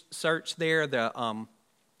YouTube search there.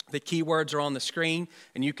 The keywords are on the screen,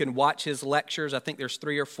 and you can watch his lectures. I think there's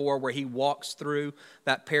 3 or 4 where he walks through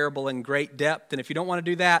that parable in great depth. And if you don't want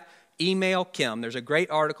to do that, email Kim. There's a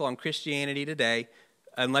great article on Christianity Today.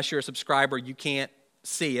 Unless you're a subscriber, you can't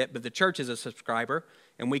see it, but the church is a subscriber,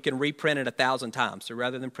 and we can reprint it 1,000 times. So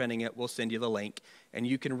rather than printing it, we'll send you the link, and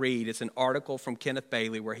you can read. It's an article from Kenneth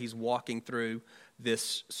Bailey where he's walking through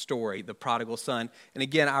this story, the prodigal son. And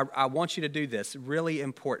again, I want you to do this. Really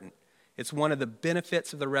important. It's one of the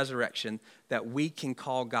benefits of the resurrection that we can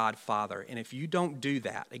call God Father. And if you don't do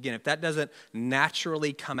that, again, if that doesn't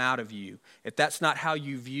naturally come out of you, if that's not how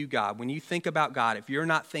you view God, when you think about God, if you're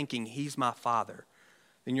not thinking He's my Father,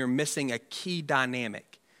 then you're missing a key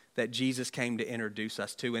dynamic that Jesus came to introduce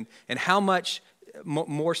us to. And how much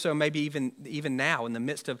more so maybe even now in the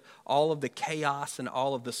midst of all of the chaos and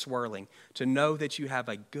all of the swirling, to know that you have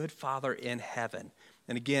a good Father in heaven.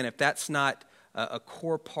 And again, if that's not a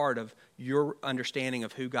core part of your understanding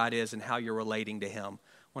of who God is and how you're relating to Him,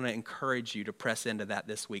 I want to encourage you to press into that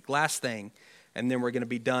this week. Last thing, and then we're going to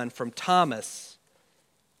be done, from Thomas.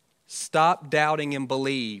 Stop doubting and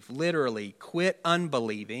believe. Literally, quit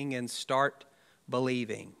unbelieving and start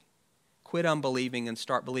believing. Quit unbelieving and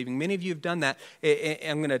start believing. Many of you have done that.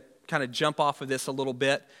 I'm going to kind of jump off of this a little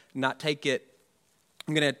bit, I'm going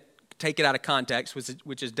to take it out of context,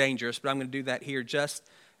 which is dangerous, but I'm going to do that here just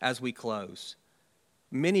as we close.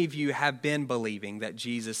 Many of you have been believing that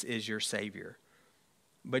Jesus is your Savior,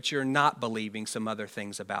 but you're not believing some other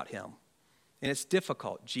things about Him. And it's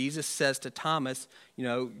difficult. Jesus says to Thomas,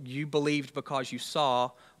 you believed because you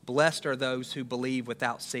saw. Blessed are those who believe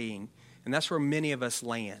without seeing. And that's where many of us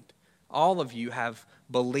land. All of you have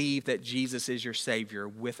believed that Jesus is your Savior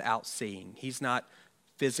without seeing. He's not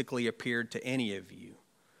physically appeared to any of you.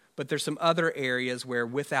 But there's some other areas where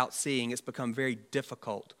without seeing, it's become very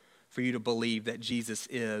difficult for you to believe that Jesus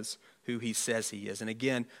is who He says He is. And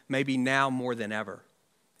again, maybe now more than ever,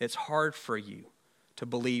 it's hard for you to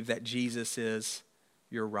believe that Jesus is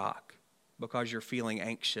your rock because you're feeling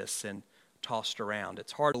anxious and tossed around.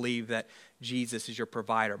 It's hard to believe that Jesus is your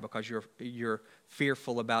provider because you're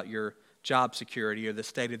fearful about your job security or the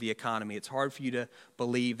state of the economy. It's hard for you to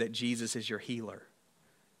believe that Jesus is your healer.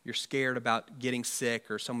 You're scared about getting sick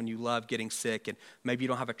or someone you love getting sick, and maybe you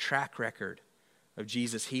don't have a track record of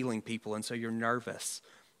Jesus healing people, and so you're nervous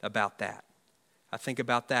about that. I think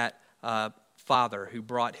about that father who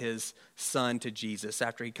brought his son to Jesus.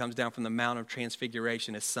 After he comes down from the Mount of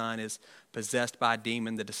Transfiguration, his son is possessed by a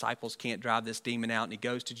demon. The disciples can't drive this demon out, and he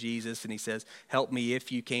goes to Jesus and he says, "Help me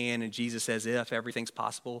if you can." And Jesus says, "If, everything's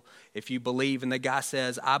possible if you believe." And the guy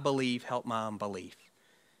says, "I believe, help my unbelief."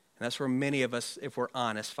 And that's where many of us, if we're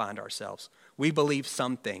honest, find ourselves. We believe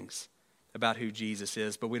some things about who Jesus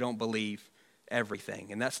is, but we don't believe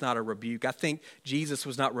everything. And that's not a rebuke. I think Jesus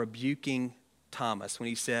was not rebuking Thomas when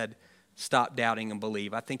he said, "Stop doubting and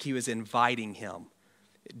believe." I think he was inviting him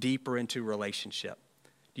deeper into relationship.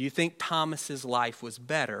 Do you think Thomas's life was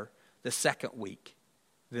better the second week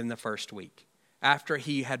than the first week? After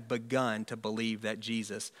he had begun to believe that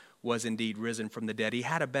Jesus was indeed risen from the dead, he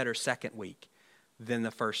had a better second week than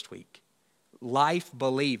the first week. Life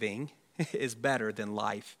believing is better than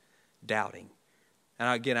life doubting. And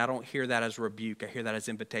again, I don't hear that as rebuke. I hear that as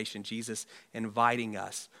invitation. Jesus inviting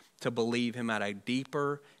us to believe Him at a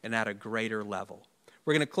deeper and at a greater level.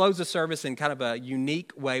 We're going to close the service in kind of a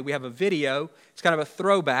unique way. We have a video. It's kind of a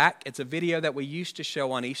throwback. It's a video that we used to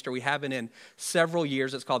show on Easter. We haven't in several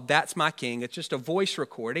years. It's called "That's My King." It's just a voice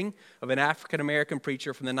recording of an African-American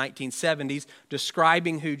preacher from the 1970s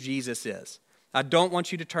describing who Jesus is. I don't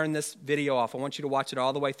want you to turn this video off. I want you to watch it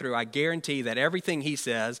all the way through. I guarantee that everything he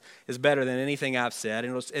says is better than anything I've said,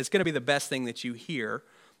 and it's going to be the best thing that you hear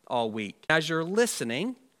all week. As you're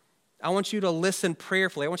listening, I want you to listen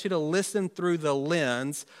prayerfully. I want you to listen through the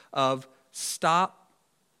lens of stop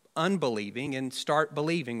unbelieving and start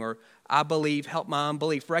believing, or I believe, help my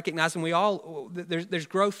unbelief. Recognizing there's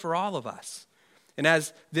growth for all of us. And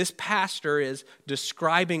as this pastor is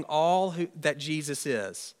describing all that Jesus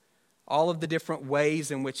is, all of the different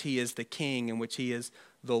ways in which He is the King, in which He is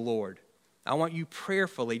the Lord. I want you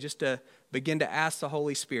prayerfully just to begin to ask the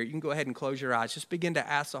Holy Spirit. You can go ahead and close your eyes. Just begin to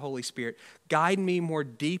ask the Holy Spirit, guide me more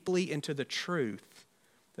deeply into the truth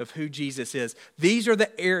of who Jesus is. These are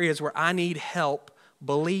the areas where I need help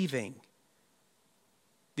believing.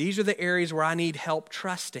 These are the areas where I need help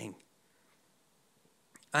trusting.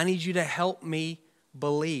 I need you to help me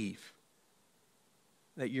believe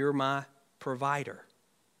that you're my provider.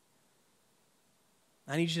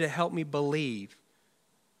 I need you to help me believe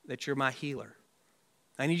that you're my healer.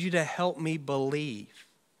 I need you to help me believe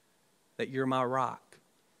that you're my rock.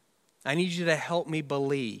 I need you to help me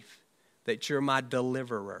believe that you're my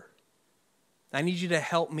deliverer. I need you to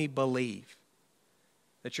help me believe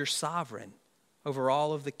that you're sovereign over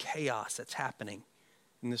all of the chaos that's happening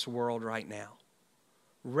in this world right now.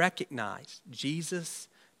 Recognize Jesus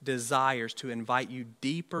desires to invite you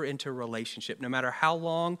deeper into relationship. No matter how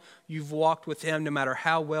long you've walked with him, no matter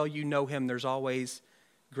how well you know him, there's always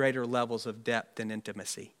greater levels of depth and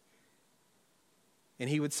intimacy. And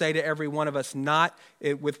he would say to every one of us, not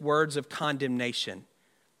with words of condemnation,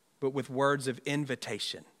 but with words of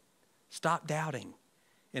invitation. Stop doubting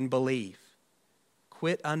and believe.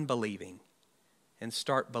 Quit unbelieving and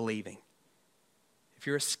start believing. If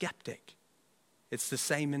you're a skeptic, it's the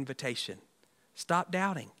same invitation. Stop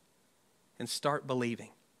doubting and start believing.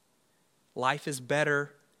 Life is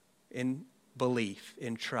better in belief,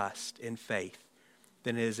 in trust, in faith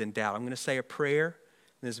than it is in doubt. I'm going to say a prayer.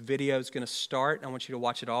 And this video is going to start. I want you to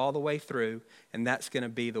watch it all the way through, and that's going to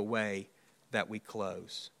be the way that we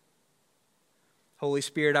close. Holy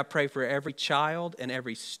Spirit, I pray for every child and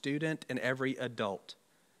every student and every adult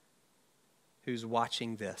who's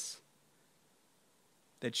watching this,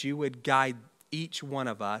 that you would guide each one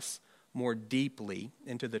of us more deeply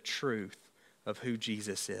into the truth of who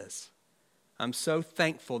Jesus is. I'm so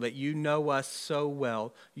thankful that you know us so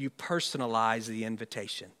well. You personalize the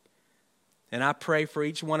invitation. And I pray for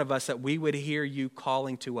each one of us that we would hear you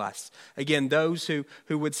calling to us. Again, those who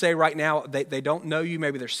would say right now they don't know you,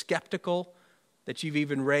 maybe they're skeptical that you've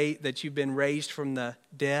been raised from the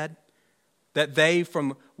dead, that they,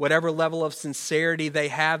 from whatever level of sincerity they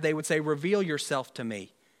have, they would say, reveal yourself to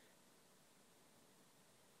me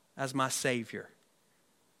as my Savior.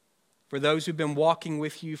 For those who've been walking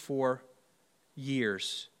with you for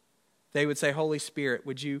years, they would say, Holy Spirit,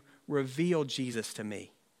 would you reveal Jesus to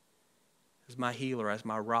me as my healer, as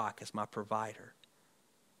my rock, as my provider,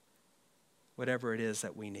 whatever it is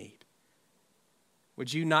that we need.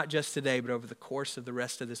 Would you, not just today, but over the course of the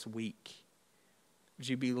rest of this week, would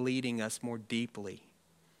you be leading us more deeply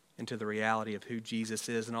into the reality of who Jesus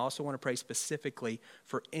is? And I also want to pray specifically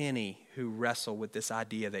for any who wrestle with this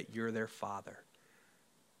idea that you're their Father.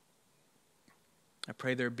 I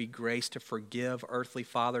pray there be grace to forgive earthly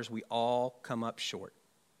fathers. We all come up short.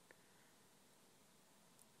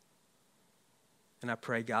 And I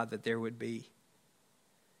pray, God, that there would be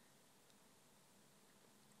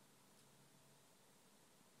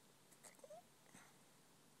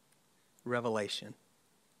revelation.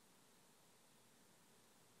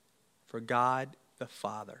 For God the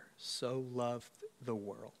Father so loved the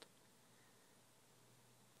world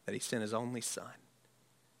that he sent his only Son,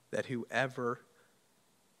 that whoever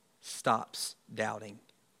stops doubting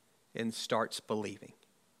and starts believing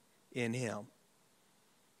in him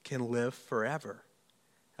can live forever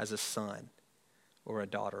as a son or a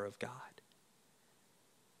daughter of God.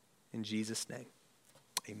 In Jesus' name,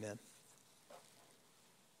 amen.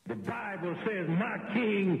 The Bible says, my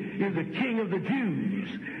king is the king of the Jews.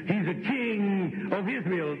 He's a king of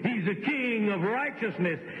Israel. He's a king of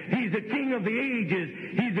righteousness. He's a king of the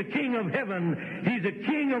ages. He's a king of heaven. He's a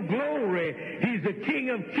king of glory. He's the king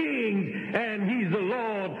of kings, and he's the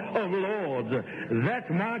Lord of lords. That's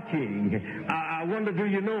my king. I wonder, do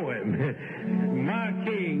you know him? My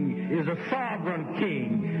king is a sovereign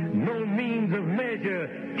king. No means of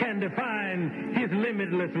measure can define his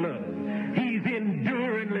limitless love. He's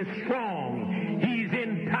enduringly strong. He's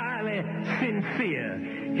entirely sincere.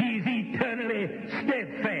 He's eternally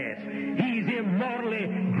steadfast. He's immortally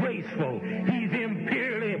graceful. He's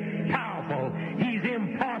imperially powerful. He's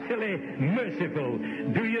impartially merciful.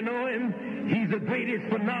 Do you know him? He's the greatest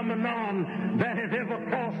phenomenon that has ever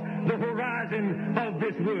crossed the horizon of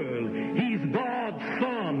this world. He's God's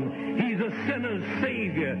Son. He's a sinner's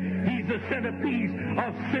Savior. He's the centerpiece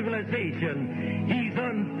of civilization. He's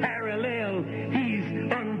unparalleled.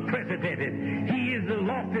 He's unprecedented. He is the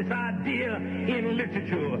loftiest idea in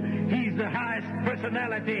literature. He's the highest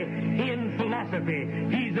personality in philosophy.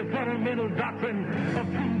 He's the fundamental doctrine of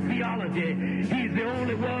true theology. He's the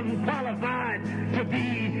only one qualified to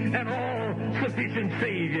be an all-sufficient sufficient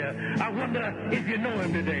Savior. I wonder if you know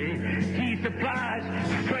him today. He supplies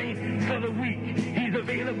strength for the weak. He's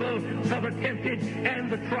available for the tempted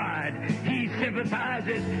and the tried. He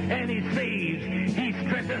sympathizes and he saves. He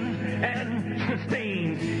strengthens and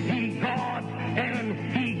sustains. He guards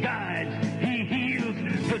and he guides. He heals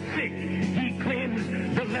the sick. He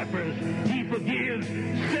cleanses the lepers. He forgives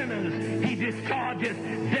sinners. He discharges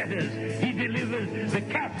debtors. He delivers the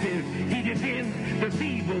captive. He defends the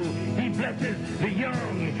feeble. He blesses the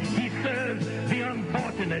young. He serves the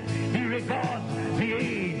unfortunate. He regards the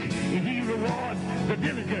aged. He rewards the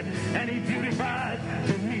diligent. And he beautifies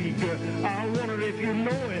the meek. I wonder if you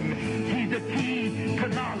know him. He's a key to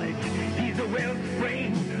knowledge. He's a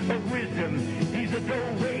wellspring of wisdom. He's a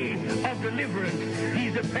doorway of deliverance.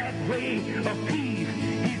 He's a pathway of peace.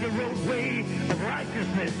 He's a roadway of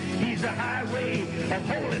righteousness. He's a highway of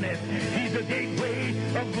holiness. He's a gateway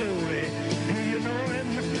of glory. Do you know him?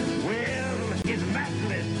 Well, his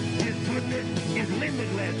matchless. His goodness is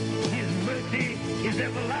limitless. His mercy is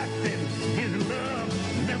everlasting. His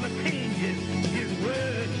love never changes. His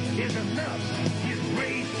word is enough. His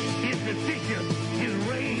grace is sufficient. His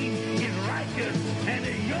reign is righteous. And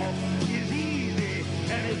his yoke is easy.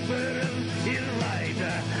 And his burden is light.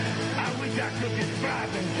 I wish I could describe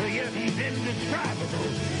him to you. He's indescribable.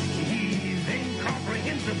 He's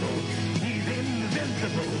incomprehensible. He's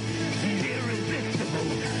invincible. He's irresistible.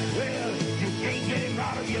 Well, you can't get him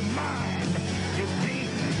out of your mind.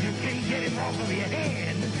 You can't get him off of your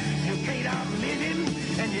hand. You can't outlive him,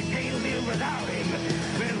 and you can't live without him.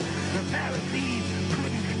 Well, the Pharisees